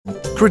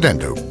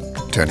Credendo,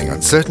 turning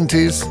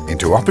uncertainties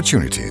into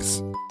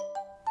opportunities.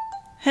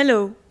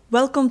 Hello,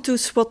 welcome to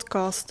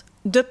Swotcast,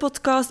 the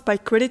podcast by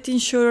credit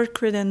insurer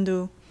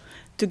Credendo.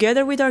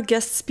 Together with our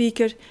guest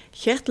speaker,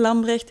 Gert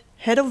Lambrecht,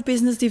 Head of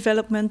Business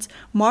Development,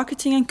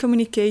 Marketing and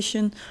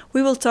Communication,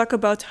 we will talk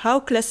about how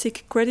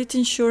classic credit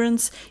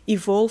insurance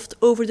evolved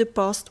over the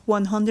past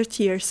 100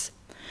 years.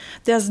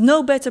 There's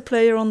no better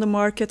player on the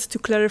market to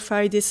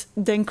clarify this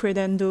than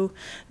Credendo.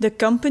 The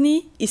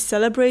company is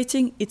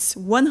celebrating its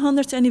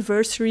 100th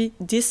anniversary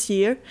this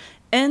year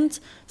and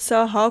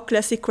saw how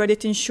classic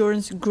credit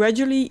insurance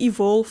gradually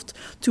evolved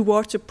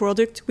towards a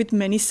product with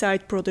many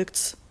side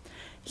products.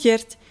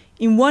 Gert,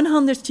 in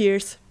 100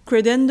 years,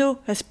 Credendo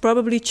has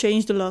probably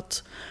changed a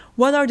lot.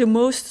 What are the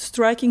most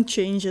striking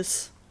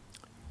changes?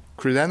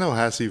 Credendo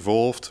has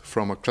evolved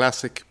from a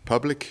classic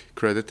public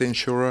credit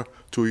insurer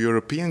to a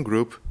European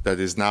group that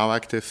is now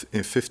active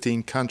in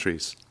 15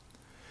 countries.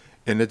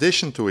 In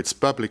addition to its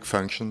public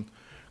function,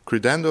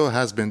 Credendo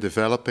has been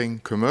developing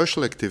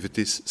commercial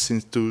activities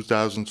since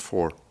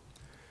 2004.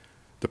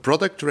 The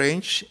product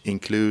range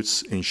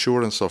includes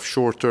insurance of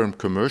short-term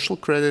commercial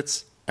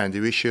credits and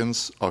the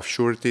issuance of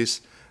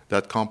sureties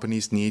that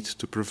companies need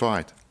to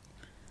provide.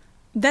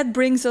 That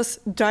brings us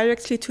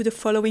directly to the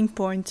following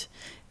point.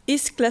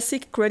 Is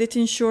classic credit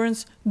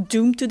insurance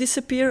doomed to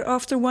disappear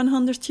after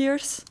 100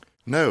 years?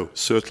 No,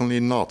 certainly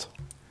not.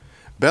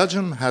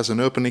 Belgium has an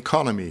open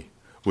economy,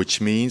 which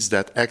means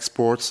that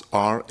exports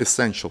are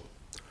essential.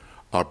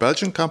 Our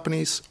Belgian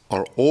companies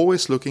are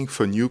always looking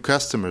for new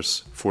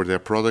customers for their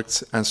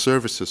products and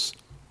services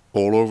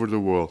all over the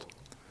world.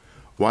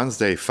 Once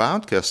they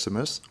found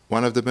customers,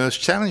 one of the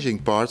most challenging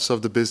parts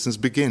of the business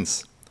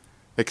begins: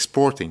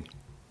 exporting.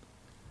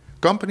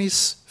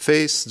 Companies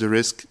face the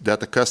risk that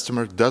the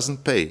customer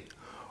doesn't pay,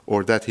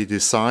 or that he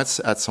decides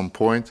at some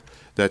point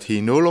that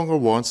he no longer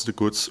wants the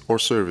goods or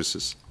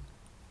services.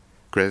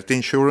 Credit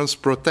insurance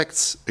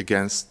protects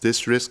against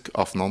this risk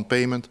of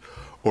non-payment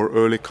or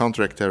early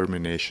contract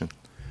termination,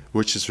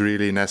 which is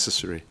really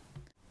necessary.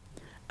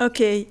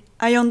 Okay,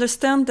 I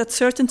understand that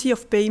certainty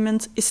of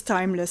payment is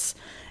timeless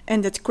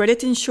and that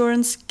credit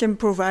insurance can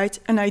provide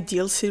an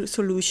ideal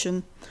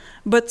solution.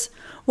 But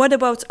what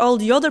about all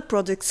the other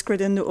products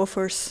Credendo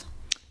offers?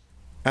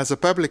 As a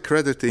public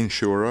credit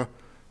insurer,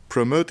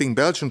 promoting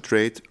Belgian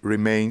trade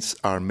remains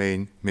our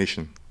main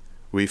mission.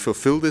 We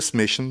fulfill this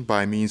mission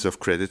by means of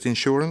credit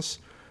insurance,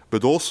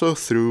 but also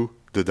through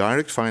the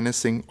direct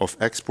financing of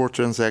export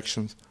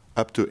transactions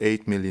up to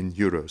 8 million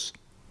euros.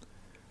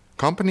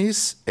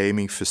 Companies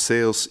aiming for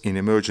sales in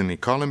emerging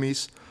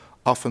economies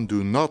often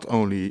do not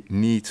only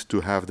need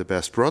to have the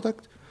best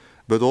product,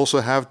 but also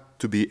have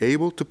to be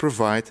able to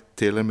provide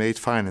tailor-made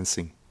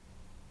financing.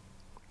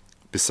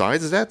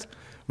 Besides that,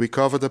 we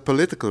cover the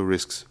political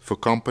risks for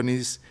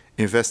companies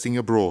investing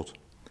abroad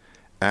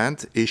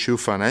and issue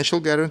financial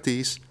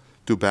guarantees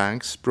to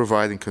banks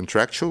providing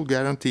contractual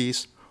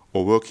guarantees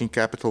or working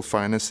capital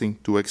financing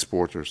to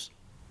exporters.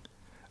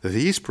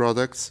 These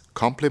products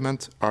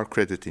complement our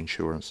credit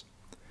insurance.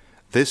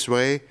 This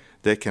way,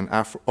 they can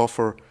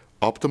offer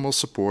optimal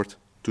support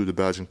to the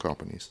Belgian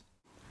companies.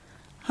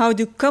 How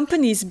do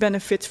companies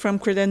benefit from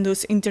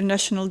Credendo's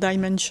international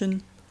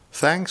dimension?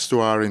 Thanks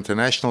to our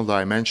international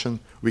dimension,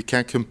 we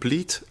can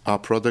complete our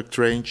product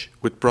range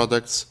with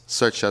products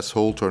such as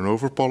whole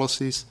turnover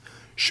policies,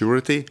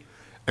 surety,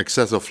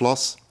 excess of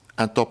loss,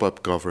 and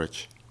top-up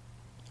coverage.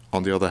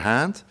 On the other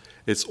hand,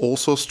 it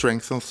also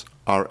strengthens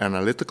our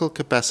analytical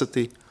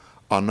capacity,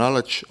 our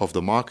knowledge of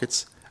the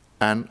markets,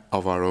 and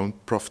of our own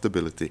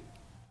profitability.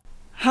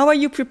 How are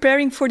you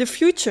preparing for the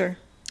future?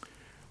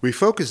 We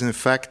focus, in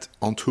fact,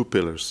 on two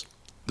pillars.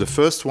 The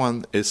first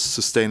one is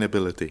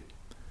sustainability.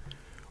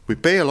 We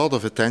pay a lot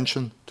of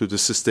attention to the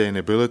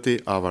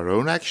sustainability of our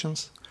own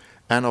actions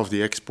and of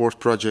the export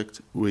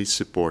project we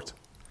support.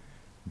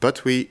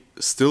 But we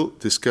still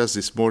discuss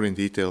this more in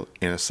detail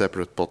in a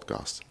separate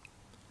podcast.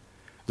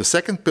 The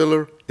second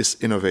pillar is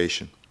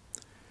innovation.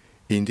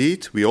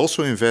 Indeed, we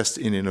also invest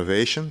in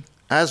innovation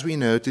as we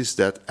notice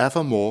that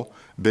ever more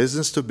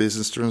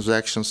business-to-business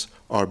transactions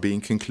are being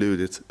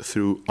concluded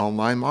through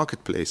online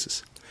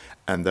marketplaces,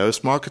 and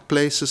those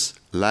marketplaces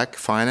lack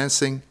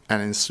financing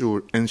and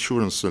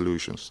insurance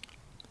solutions.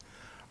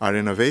 Our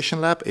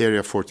Innovation Lab,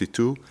 Area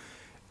 42,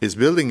 is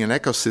building an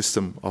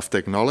ecosystem of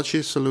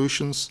technology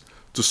solutions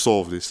to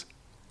solve this.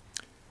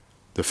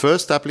 The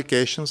first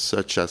applications,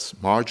 such as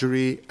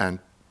Marjorie and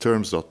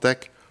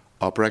Terms.tech,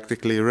 are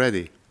practically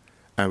ready,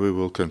 and we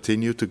will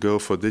continue to go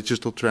for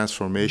digital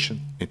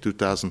transformation in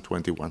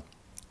 2021.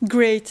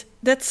 Great,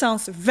 that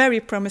sounds very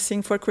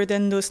promising for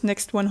Credendo's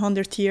next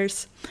 100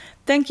 years.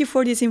 Thank you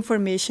for this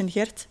information,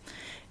 Gert.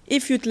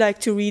 If you'd like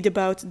to read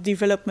about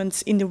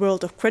developments in the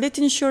world of credit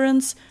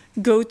insurance,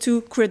 go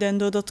to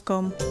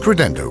credendo.com.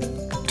 Credendo,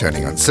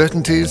 turning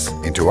uncertainties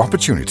into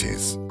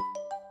opportunities.